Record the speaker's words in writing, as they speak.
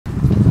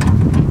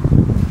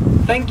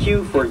Thank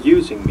you for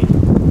using me.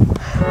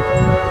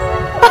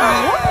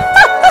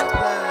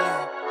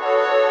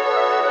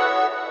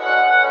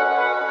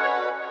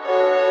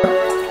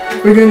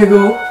 We're going to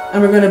go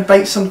and we're going to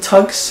bite some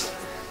tugs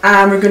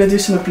and we're going to do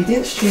some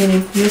obedience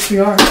training. Yes, we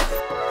are.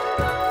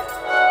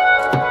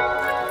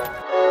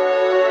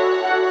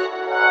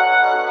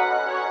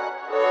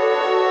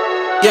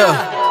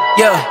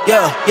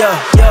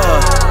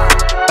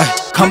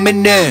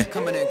 Coming in,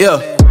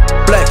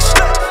 flex,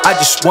 I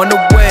just wanna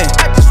win,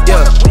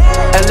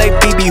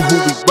 LABB, who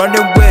we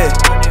running with,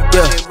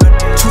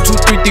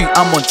 2233,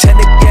 I'm on 10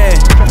 again,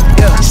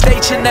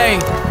 state your name,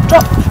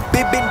 drop,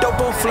 big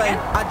Doberman flame,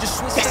 I just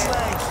switched the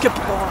lanes. Good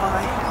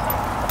boy,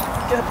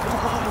 good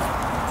boy.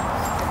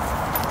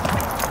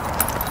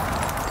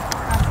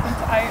 Ask him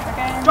to out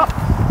again. Drop.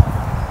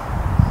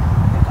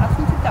 Ask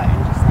him to down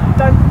just now.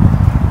 Down.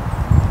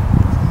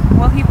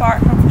 Will he bark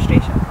from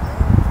frustration?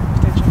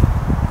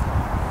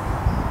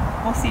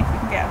 We'll see if we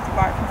can get him to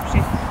bark from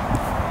frustration.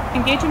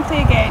 Engage him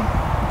play again,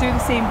 do the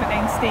same but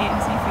then stay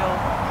until you feel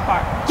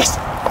bark. Yes!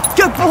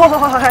 Good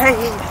boy!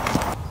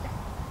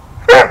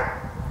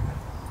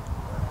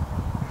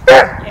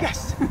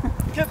 Yes!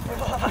 Good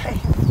boy!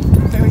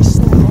 Very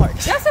slow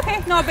barks. That's okay,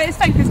 no, but it's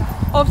fine because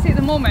obviously at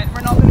the moment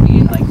we're not going to be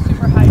in like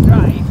super high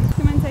drive.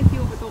 Come inside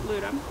heel but don't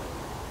lure him.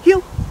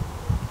 Heel!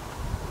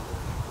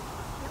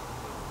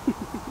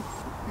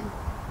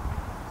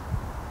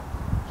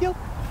 Heel!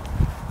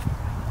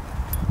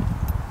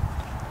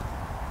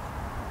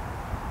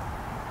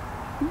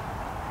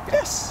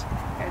 Yes!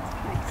 Good,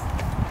 nice.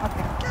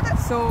 Okay, get it.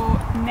 So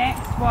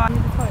next one.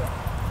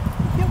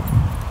 Good,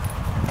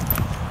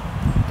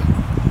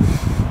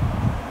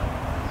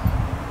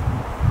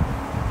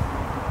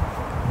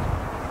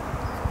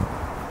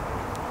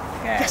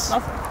 Yes.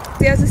 lovely.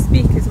 He has a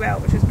speak as well,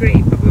 which is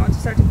great, but we want to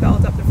start to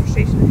build up the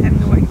frustration of him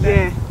knowing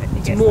that if he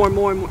it's gets more and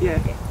more and more, yeah.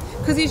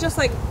 Because he's just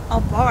like,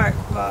 I'll bark,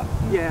 but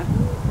Yeah.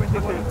 whereas we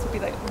want him to be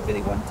like,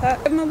 really want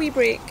it. Give him a wee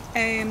break.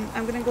 I'm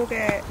going to go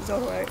get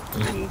Zorro out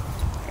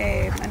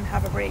and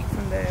have a break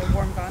from the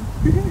warm van.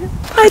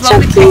 Hi,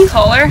 Chucky!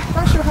 Collar.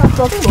 That's your hot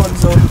dog,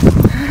 Lonzo.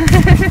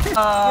 You're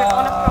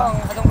on a prong,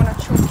 I don't want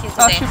to choke you to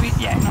Oh, death. should we?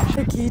 Yeah,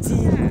 no.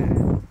 Cutie.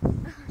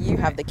 You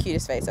have the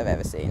cutest face I've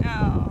ever seen.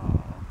 Oh.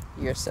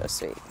 You're so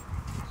sweet.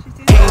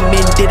 Came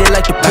in, did it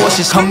like the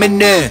Porsches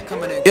coming in,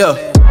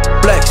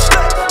 flex,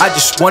 I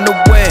just wanna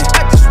win,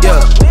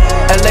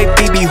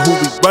 LABB, who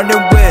we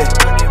running with,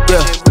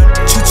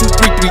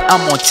 2233,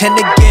 I'm on 10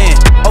 again,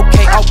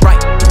 okay,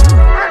 alright,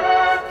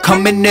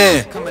 coming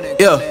in,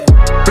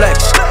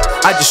 flex,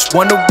 I just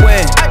wanna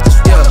win,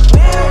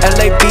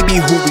 LABB,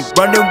 who we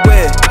running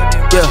with,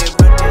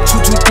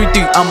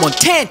 2233, I'm on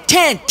 10,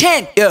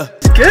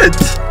 Good!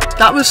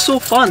 That was so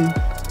fun.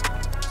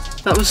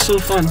 That was so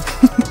fun.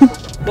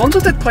 Lonzo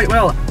did quite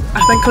well.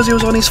 I think because he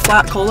was on his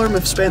flat collar and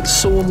we've spent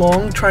so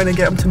long trying to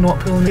get him to not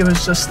pull and he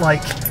was just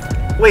like,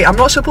 wait, I'm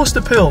not supposed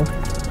to pull.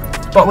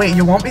 But wait,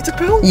 you want me to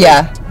pull?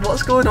 Yeah.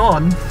 What's going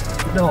on?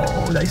 No,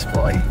 nice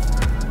boy.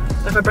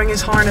 If I bring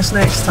his harness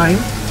next time,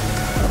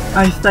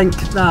 I think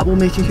that will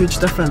make a huge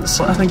difference.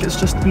 I think it's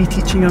just me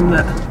teaching him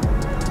that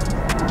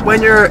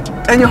when you're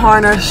in your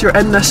harness, you're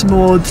in this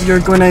mode, you're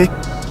going to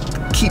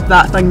keep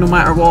that thing no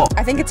matter what.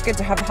 I think it's good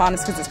to have a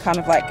harness because it's kind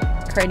of like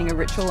creating a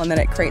ritual and then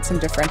it creates some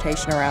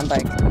differentiation around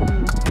like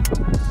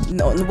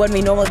when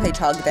we normally play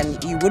tug, then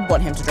you would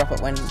want him to drop it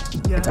when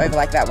it's over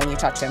like that when you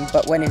touch him,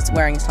 but when he's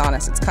wearing his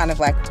harness, it's kind of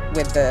like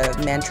with the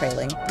man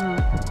trailing,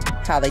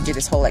 how they do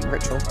this whole like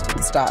ritual at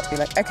the start to be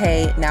like,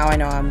 okay, now I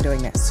know I'm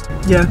doing this.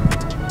 Yeah,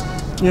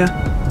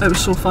 it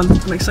was so fun.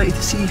 I'm excited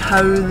to see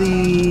how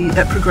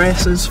it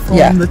progresses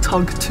from the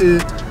tug to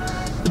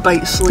the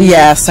bite sleeve.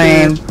 Yeah,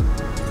 same.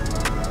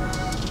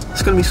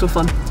 It's going to be so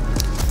fun.